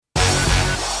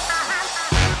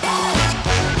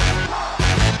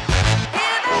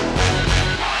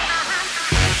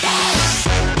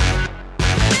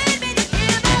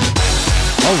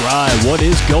All right, what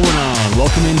is going on?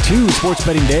 Welcome into Sports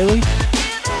Betting Daily.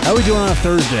 How are we doing on a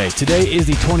Thursday? Today is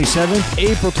the 27th,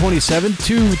 April 27th,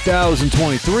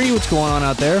 2023. What's going on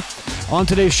out there? On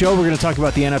today's show, we're going to talk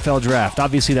about the NFL Draft.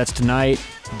 Obviously, that's tonight,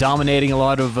 dominating a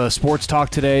lot of sports talk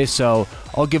today, so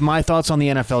I'll give my thoughts on the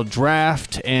NFL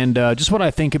Draft and just what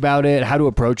I think about it, how to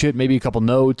approach it, maybe a couple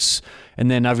notes, and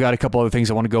then I've got a couple other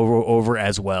things I want to go over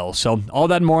as well. So all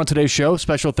that and more on today's show.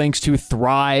 Special thanks to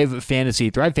Thrive Fantasy.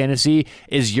 Thrive Fantasy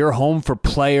is your home for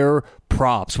player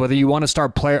props. Whether you want to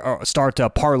start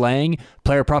parlaying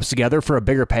player props together for a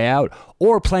bigger payout,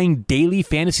 or playing daily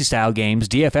fantasy style games,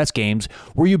 DFS games,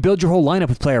 where you build your whole lineup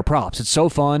with player props. It's so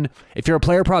fun. If you're a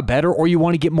player prop bettor or you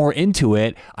want to get more into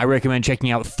it, I recommend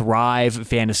checking out Thrive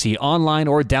Fantasy online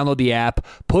or download the app.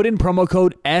 Put in promo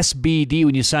code SBD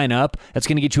when you sign up. That's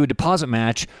going to get you a deposit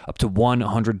match up to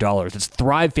 $100. It's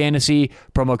Thrive Fantasy,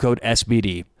 promo code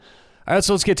SBD. All right,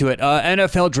 so let's get to it.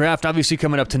 NFL Draft obviously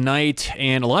coming up tonight,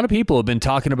 and a lot of people have been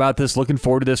talking about this, looking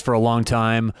forward to this for a long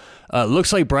time.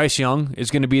 Looks like Bryce Young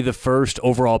is going to be the first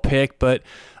overall pick, but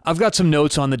I've got some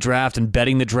notes on the draft and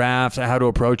betting the draft, how to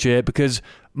approach it, because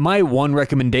my one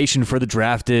recommendation for the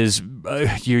draft is,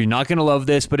 you're not going to love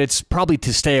this, but it's probably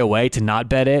to stay away, to not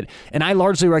bet it, and I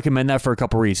largely recommend that for a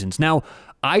couple reasons. Now,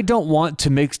 I don't want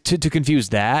to confuse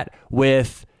that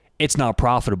with it's not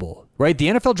profitable, right? The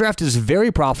NFL Draft is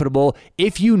very profitable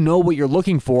if you know what you're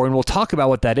looking for, and we'll talk about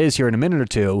what that is here in a minute or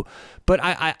two, but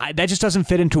I that just doesn't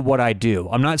fit into what I do.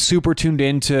 I'm not super tuned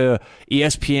into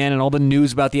ESPN and all the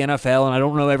news about the NFL, and I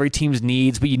don't know every team's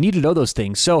needs, but you need to know those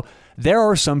things. So there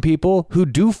are some people who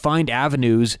do find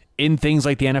avenues in things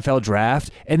like the NFL Draft,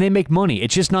 and they make money.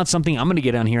 It's just not something I'm going to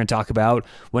get on here and talk about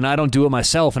when I don't do it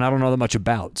myself and I don't know that much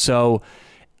about. So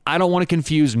I don't want to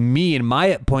confuse me and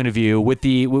my point of view with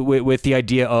the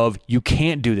idea of you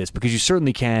can't do this, because you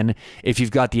certainly can if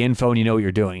you've got the info and you know what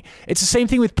you're doing. It's the same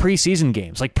thing with preseason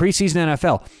games, like preseason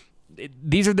NFL.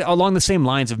 These are along the same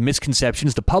lines of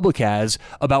misconceptions the public has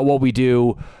about what we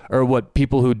do, or what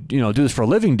people who do this for a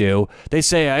living do. They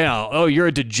say, oh, you're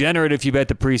a degenerate if you bet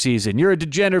the preseason. You're a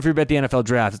degenerate if you bet the NFL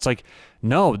Draft. It's like,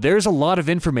 no, there's a lot of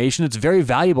information that's very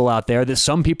valuable out there that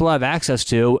some people have access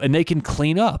to, and they can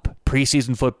clean up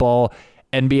preseason football,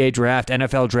 NBA Draft,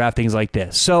 NFL Draft, things like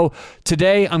this. So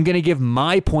today I'm going to give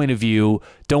my point of view.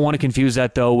 Don't want to confuse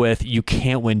that, though, with you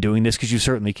can't win doing this, because you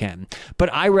certainly can.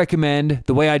 But I recommend,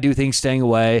 the way I do things, staying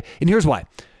away. And here's why.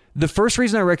 The first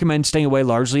reason I recommend staying away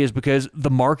largely is because the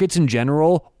markets in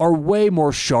general are way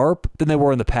more sharp than they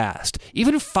were in the past.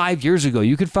 Even 5 years ago,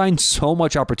 you could find so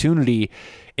much opportunity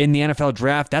in the NFL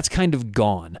Draft. That's kind of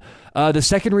gone. The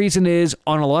second reason is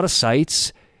on a lot of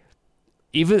sites,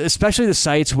 especially the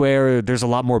sites where there's a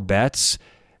lot more bets,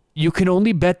 you can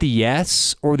only bet the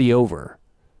yes or the over.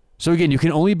 So again, you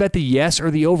can only bet the yes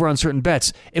or the over on certain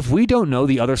bets. If we don't know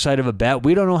the other side of a bet,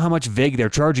 we don't know how much vig they're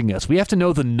charging us. We have to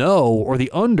know the no or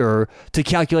the under to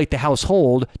calculate the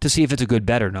household to see if it's a good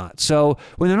bet or not. So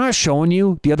when they're not showing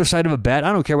you the other side of a bet,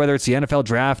 I don't care whether it's the NFL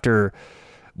Draft or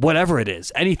whatever it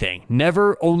is, anything.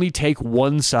 Never only take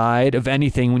one side of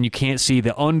anything when you can't see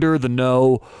the under, the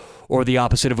no, or the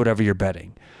opposite of whatever you're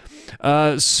betting.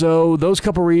 So those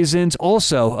couple reasons.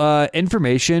 Also,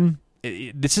 information.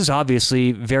 This is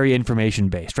obviously very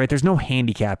information-based, right? There's no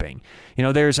handicapping.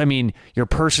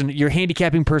 You're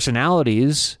handicapping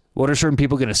personalities. What are certain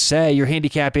people going to say? You're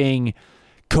handicapping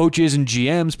coaches and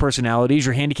GMs' personalities.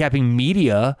 You're handicapping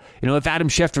media. If Adam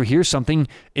Schefter hears something,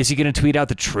 is he going to tweet out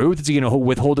the truth? Is he going to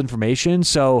withhold information?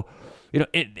 So,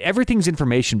 everything's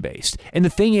information-based. And the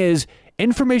thing is,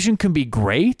 information can be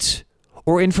great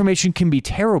or information can be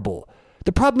terrible.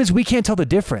 The problem is we can't tell the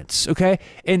difference, okay?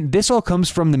 And this all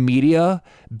comes from the media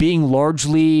being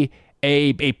largely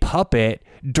a puppet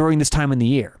during this time in the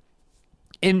year.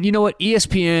 And you know what?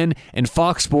 ESPN and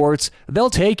Fox Sports, they'll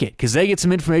take it because they get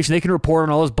some information. They can report on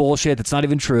all this bullshit that's not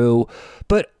even true.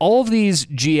 But all of these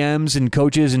GMs and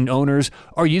coaches and owners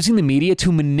are using the media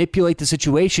to manipulate the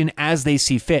situation as they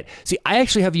see fit. See, I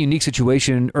actually have a unique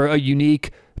situation, or a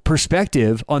unique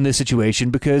perspective on this situation,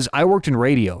 because I worked in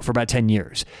radio for about 10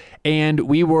 years. And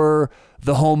we were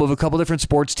the home of a couple different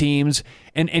sports teams.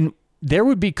 And there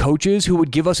would be coaches who would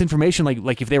give us information,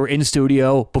 like if they were in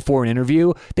studio before an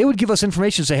interview, they would give us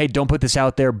information, say, hey, don't put this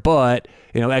out there, but,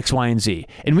 X, Y, and Z.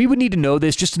 And we would need to know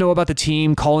this just to know about the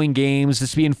team, calling games,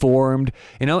 just to be informed,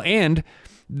 and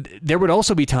there would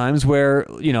also be times where,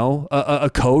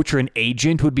 a coach or an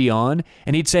agent would be on,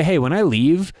 and he'd say, hey, when I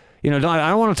leave, I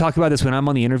don't want to talk about this when I'm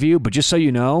on the interview, but just so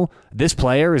you know, this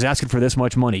player is asking for this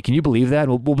much money. Can you believe that?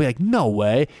 We'll be like, no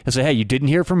way. And say, hey, you didn't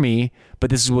hear from me, but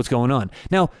this is what's going on.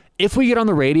 Now, if we get on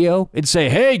the radio and say,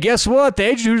 hey, guess what? The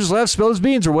agent who just left spilled his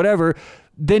beans or whatever,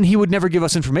 then he would never give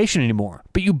us information anymore.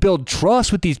 But you build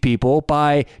trust with these people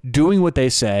by doing what they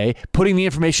say, putting the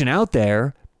information out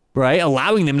there, right?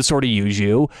 Allowing them to sort of use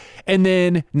you, and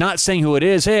then not saying who it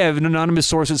is. Hey, I have an anonymous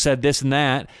source that said this and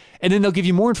that, and then they'll give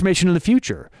you more information in the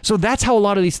future. So that's how a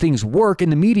lot of these things work in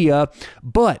the media,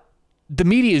 but the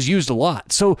media is used a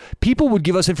lot. So people would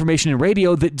give us information in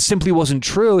radio that simply wasn't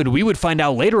true, and we would find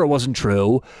out later it wasn't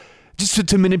true just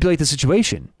to manipulate the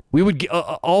situation. We would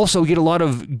also get a lot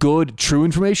of good, true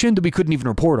information that we couldn't even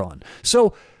report on.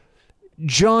 So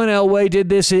John Elway did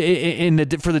this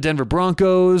for the Denver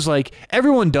Broncos. Like,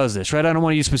 everyone does this, right? I don't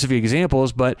want to use specific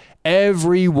examples, but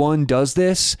everyone does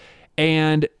this.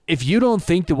 And if you don't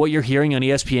think that what you're hearing on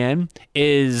ESPN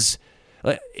is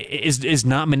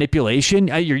not manipulation,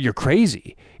 you're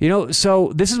crazy.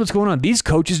 So this is what's going on. These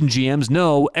coaches and GMs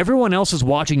know everyone else is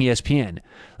watching ESPN.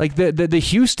 Like the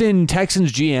Houston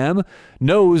Texans GM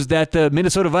knows that the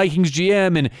Minnesota Vikings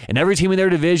GM and every team in their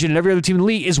division and every other team in the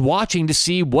league is watching to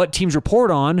see what teams report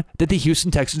on that the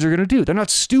Houston Texans are going to do. They're not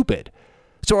stupid.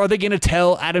 So are they going to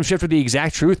tell Adam Schefter the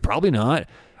exact truth? Probably not.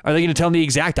 Are they going to tell him the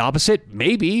exact opposite?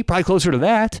 Maybe, probably closer to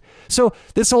that. So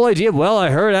this whole idea of, well,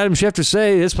 I heard Adam Schefter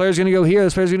say this player's going to go here,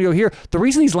 this player's going to go here. The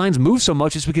reason these lines move so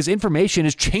much is because information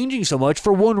is changing so much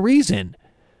for one reason.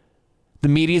 The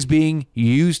media is being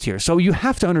used here. So you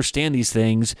have to understand these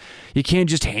things. You can't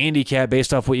just handicap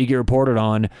based off what you get reported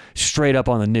on straight up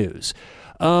on the news.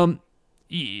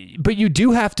 But you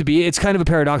do have to be, it's kind of a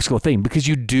paradoxical thing, because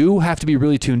you do have to be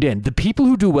really tuned in. The people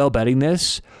who do well betting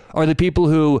this are the people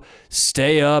who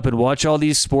stay up and watch all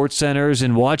these sports centers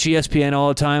and watch ESPN all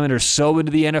the time and are so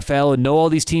into the NFL and know all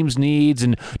these teams' needs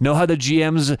and know how the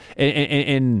GMs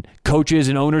and coaches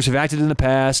and owners have acted in the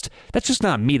past. That's just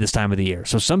not me this time of the year.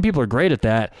 So some people are great at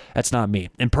that. That's not me.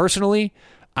 And personally,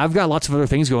 I've got lots of other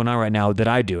things going on right now that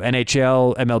I do.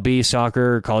 NHL, MLB,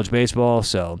 soccer, college baseball,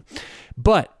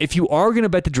 But if you are going to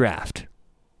bet the draft,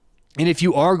 and if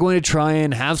you are going to try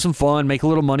and have some fun, make a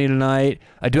little money tonight,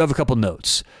 I do have a couple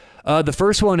notes. The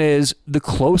first one is, the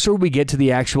closer we get to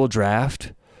the actual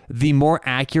draft, the more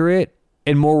accurate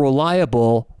and more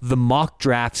reliable the mock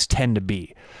drafts tend to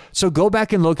be. So go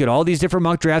back and look at all these different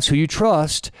mock drafts, who you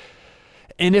trust,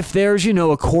 and if there's,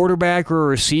 a quarterback or a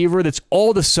receiver that's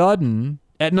all of a sudden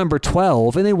at number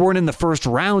 12, and they weren't in the first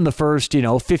round, the first,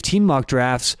 15 mock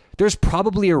drafts, there's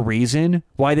probably a reason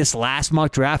why this last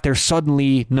mock draft, they're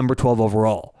suddenly number 12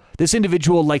 overall. This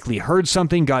individual likely heard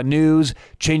something, got news,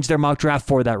 changed their mock draft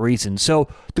for that reason. So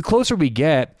the closer we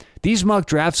get, these mock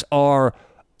drafts are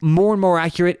more and more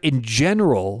accurate in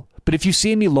general. But if you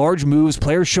see any large moves,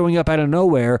 players showing up out of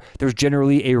nowhere, there's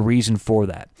generally a reason for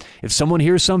that. If someone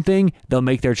hears something, they'll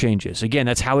make their changes. Again,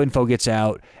 that's how info gets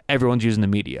out. Everyone's using the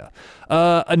media.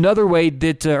 Another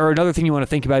thing you want to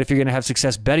think about if you're going to have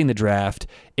success betting the draft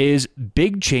is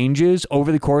big changes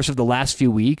over the course of the last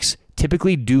few weeks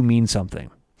typically do mean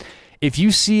something. If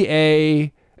you see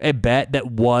a bet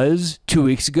that was 2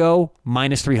 weeks ago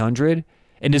minus 300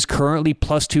 and is currently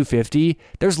plus 250,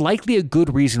 there's likely a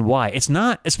good reason why. It's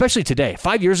not, especially today.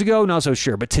 5 years ago, not so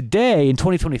sure. But today, in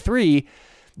 2023,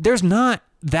 there's not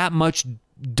that much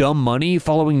dumb money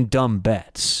following dumb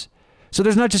bets. So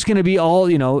there's not just going to be all,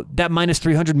 that minus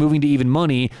 300 moving to even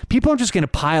money. People aren't just going to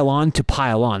pile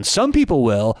on. Some people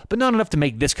will, but not enough to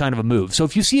make this kind of a move. So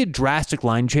if you see a drastic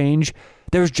line change,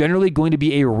 there's generally going to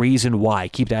be a reason why.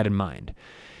 Keep that in mind.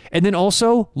 And then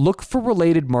also look for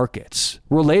related markets.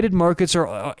 Related markets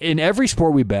are in every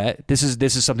sport we bet. This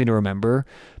is something to remember.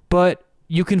 But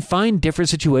you can find different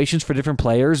situations for different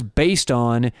players based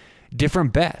on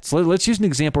different bets. Let's use an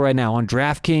example right now on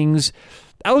DraftKings.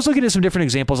 I was looking at some different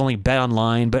examples on like Bet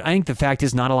Online, but I think the fact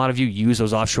is not a lot of you use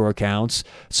those offshore accounts.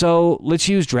 So let's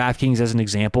use DraftKings as an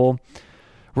example.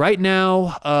 Right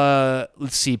now,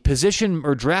 let's see, position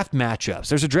or draft matchups.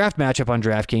 There's a draft matchup on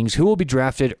DraftKings. Who will be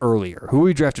drafted earlier? Who will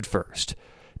be drafted first?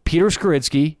 Peter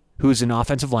Skoronski, who's an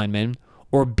offensive lineman,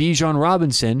 or Bijan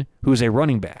Robinson, who's a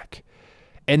running back.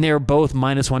 And they're both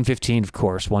minus 115, of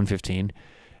course, 115.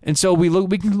 And so we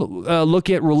can look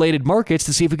at related markets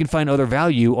to see if we can find other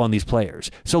value on these players.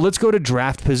 So let's go to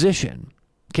draft position.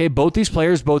 Okay, both these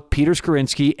players, both Peter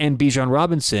Skoronski and Bijan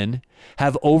Robinson,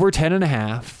 have over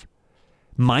 10.5,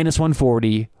 minus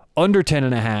 140, under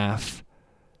 10.5.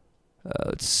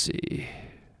 Let's see.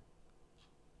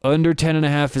 Under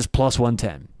 10.5 is plus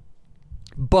 110.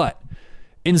 But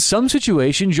in some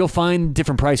situations, you'll find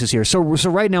different prices here. So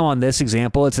right now on this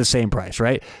example, it's the same price,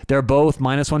 right? They're both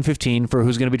minus 115 for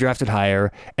who's going to be drafted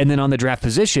higher. And then on the draft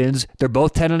positions, they're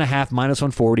both 10.5, minus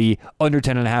 140, under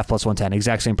 10.5, plus 110.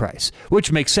 Exact same price,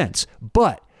 which makes sense.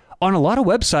 But On a lot of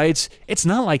websites, it's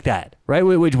not like that, right?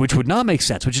 Which would not make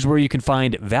sense, which is where you can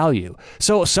find value.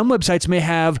 So some websites may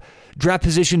have draft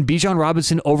position Bijan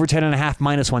Robinson over 10.5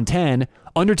 minus 110,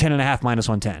 under 10.5 minus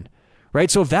 110. Right?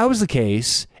 So if that was the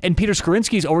case, and Peter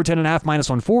Skorinsky's over 10.5 minus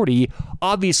 140,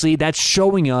 obviously that's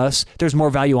showing us there's more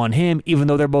value on him, even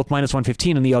though they're both minus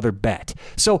 115 in the other bet.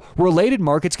 So related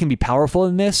markets can be powerful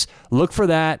in this. Look for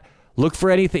that. Look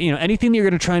for anything, anything that you're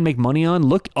going to try and make money on.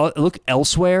 Look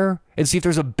elsewhere and see if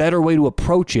there's a better way to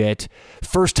approach it.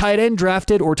 First tight end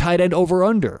drafted or tight end over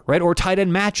under, right? Or tight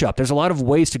end matchup. There's a lot of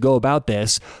ways to go about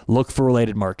this. Look for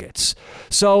related markets.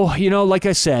 So, like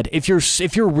I said, if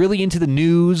you're really into the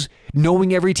news,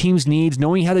 knowing every team's needs,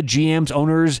 knowing how the GMs,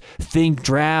 owners think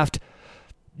draft,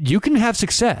 you can have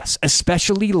success,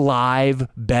 especially live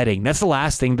betting. That's the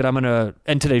last thing that I'm going to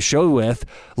end today's show with.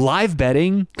 Live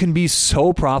betting can be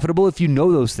so profitable if you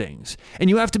know those things. And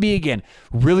you have to be, again,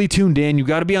 really tuned in. You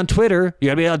got to be on Twitter. You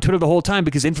got to be on Twitter the whole time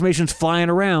because information's flying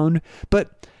around.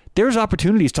 But there's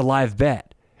opportunities to live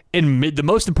bet. And the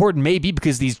most important may be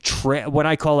because these what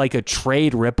I call like a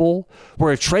trade ripple,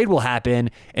 where a trade will happen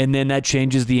and then that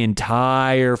changes the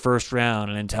entire first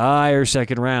round, an entire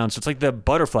second round. So it's like the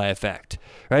butterfly effect,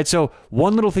 right? So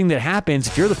one little thing that happens,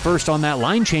 if you're the first on that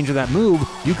line change or that move,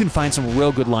 you can find some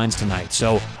real good lines tonight.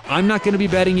 So I'm not going to be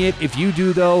betting it. If you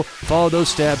do, though, follow those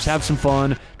steps, have some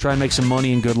fun, try and make some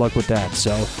money, and good luck with that.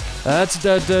 So that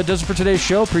does it for today's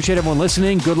show. Appreciate everyone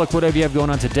listening. Good luck whatever you have going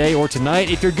on today or tonight.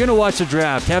 If you're going to watch the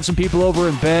draft, have some people over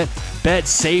and bet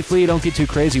safely. Don't get too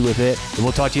crazy with it. And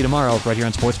we'll talk to you tomorrow right here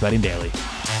on Sports Betting Daily.